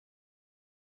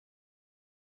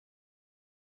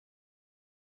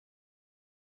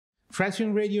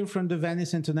Fracturing Radio from the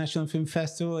Venice International Film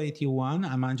Festival 81.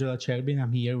 I'm Angelo Acerbi, and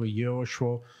I'm here with Yeo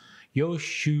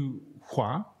Siew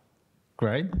Hua,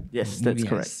 right? Yes, that's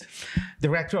correct.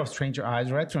 Director of Stranger Eyes,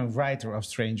 director and writer of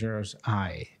Stranger's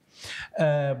Eye.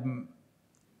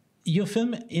 Your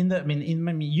film,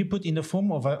 you put in the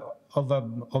form of a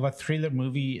thriller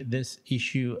movie this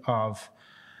issue of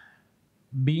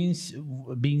being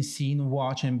seen,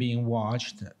 watched, and being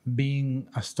watched, being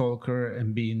a stalker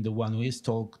and being the one who is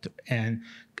stalked, and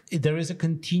there is a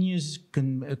continuous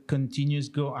going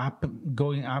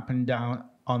up and down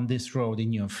on this road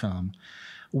in your film.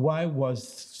 Why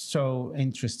was so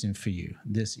interesting for you,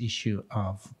 this issue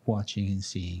of watching and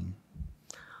seeing?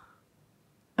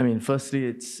 I mean, firstly,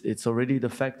 it's already the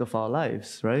fact of our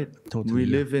lives, right? Totally, we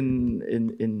live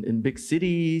in big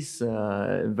cities,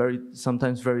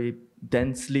 sometimes very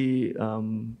densely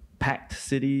packed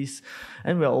cities,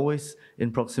 and we're always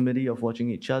in proximity of watching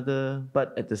each other.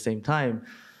 But at the same time,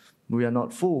 we are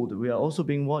not fooled. We are also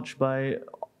being watched by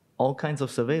all kinds of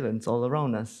surveillance all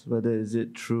around us, whether is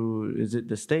it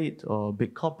the state or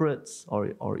big corporates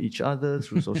or each other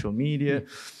through social media.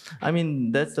 I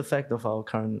mean, that's the fact of our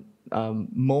current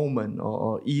moment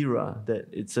or era, that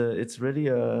it's really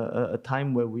a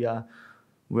time where we are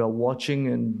watching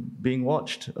and being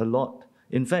watched a lot.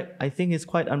 In fact, I think it's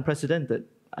quite unprecedented.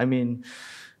 I mean,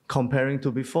 comparing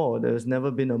to before, there's never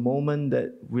been a moment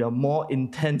that we are more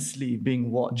intensely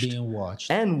being watched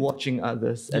and watching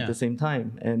others at the same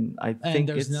time. And I think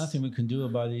there's nothing we can do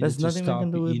about it. There's nothing we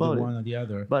can do about it. One or the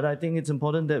other. But I think it's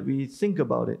important that we think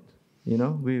about it. You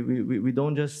know, we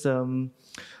don't just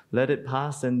let it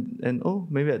pass and oh,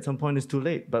 maybe at some point it's too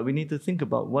late. But we need to think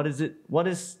about what is it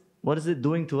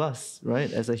doing to us, right,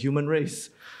 as a human race,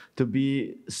 to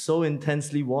be so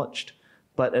intensely watched,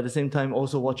 but at the same time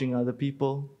also watching other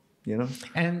people, you know?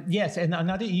 And yes, and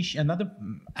another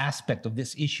aspect of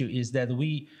this issue is that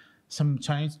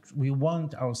sometimes we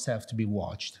want ourselves to be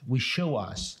watched. We show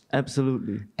us.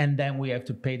 Absolutely. And then we have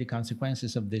to pay the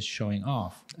consequences of this showing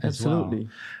off as Absolutely.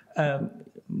 well.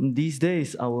 These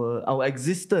days, our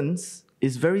existence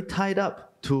is very tied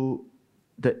up to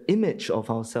the image of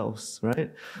ourselves, right?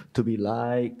 To be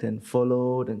liked and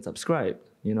followed and subscribed,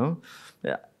 you know?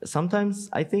 Yeah. Sometimes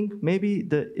I think maybe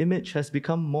the image has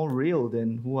become more real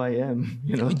than who I am,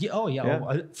 you know? Oh,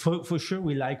 yeah. For sure,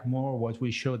 we like more what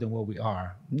we show than what we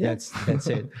are. Yeah. That's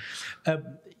it.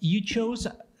 You chose,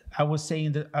 I was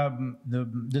saying,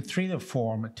 the thriller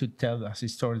form to tell us a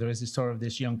story. There is a story of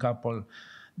this young couple.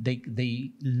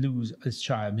 They lose his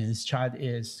child. I mean, his child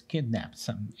is kidnapped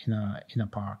in a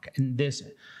park, and this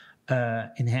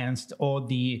enhanced all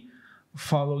the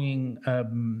following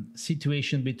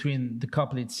situation between the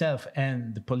couple itself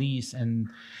and the police. And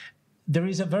there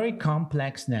is a very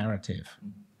complex narrative.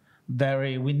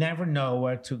 We never know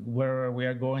where we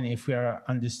are going, if we are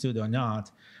understood or not.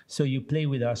 So you play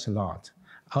with us a lot.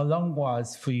 How long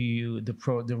was for you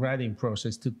the writing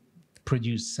process to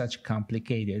produce such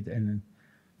complicated and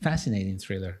fascinating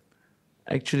thriller?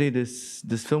 Actually, this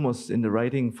film was in the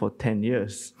writing for 10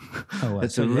 years. Oh, well,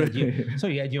 so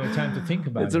you had your time to think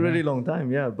about it. It's a really long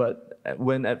time, yeah. But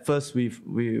when at first we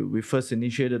first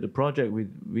initiated the project,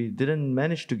 we didn't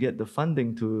manage to get the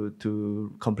funding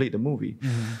to complete the movie.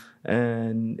 Mm-hmm.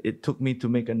 And it took me to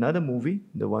make another movie,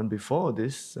 the one before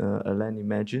this, A Land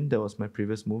Imagined. That was my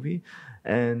previous movie.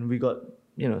 And we got,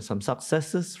 some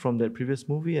successes from that previous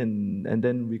movie, and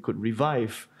then we could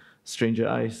revive Stranger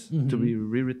Eyes, mm-hmm. to be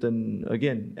rewritten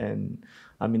again. And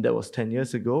I mean, that was 10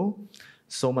 years ago.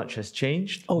 So much has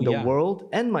changed, the world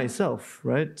and myself,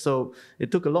 right? So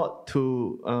it took a lot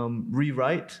to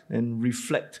rewrite and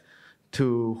reflect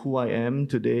to who I am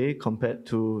today compared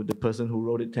to the person who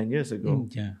wrote it 10 years ago.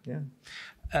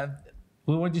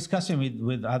 We were discussing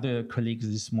with other colleagues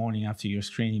this morning after your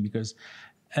screening, because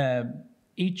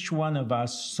each one of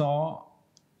us saw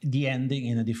the ending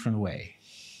in a different way.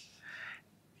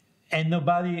 And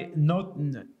not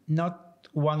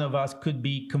one of us could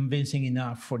be convincing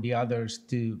enough for the others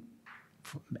to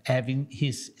having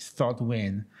his thought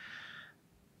win.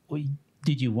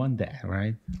 Did you want that,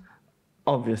 right?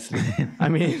 Obviously. I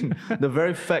mean, the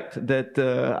very fact that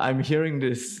I'm hearing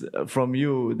this from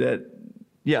you, that,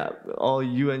 all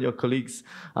you and your colleagues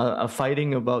are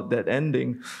fighting about that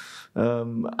ending,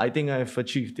 I think I've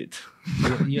achieved it.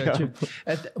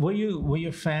 Were you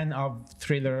a fan of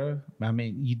thriller? I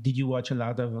mean, did you watch a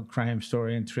lot of crime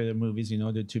story and thriller movies in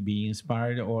order to be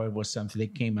inspired, or was something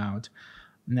that came out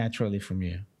naturally from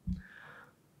you?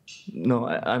 No,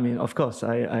 I mean, of course,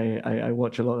 I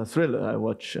watch a lot of thriller. I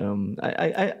watch,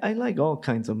 I like all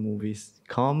kinds of movies,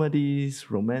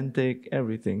 comedies, romantic,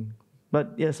 everything.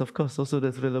 But yes, of course, also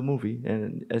the thriller movie,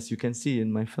 and as you can see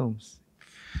in my films.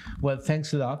 Well,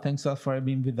 thanks a lot. Thanks a lot for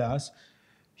being with us.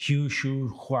 Yeo Siew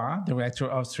Hua, director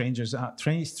of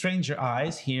Stranger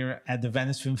Eyes, here at the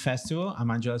Venice Film Festival. I'm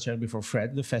Angelo Acerbi for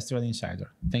Fred, the Festival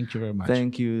Insider. Thank you very much.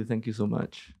 Thank you so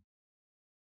much.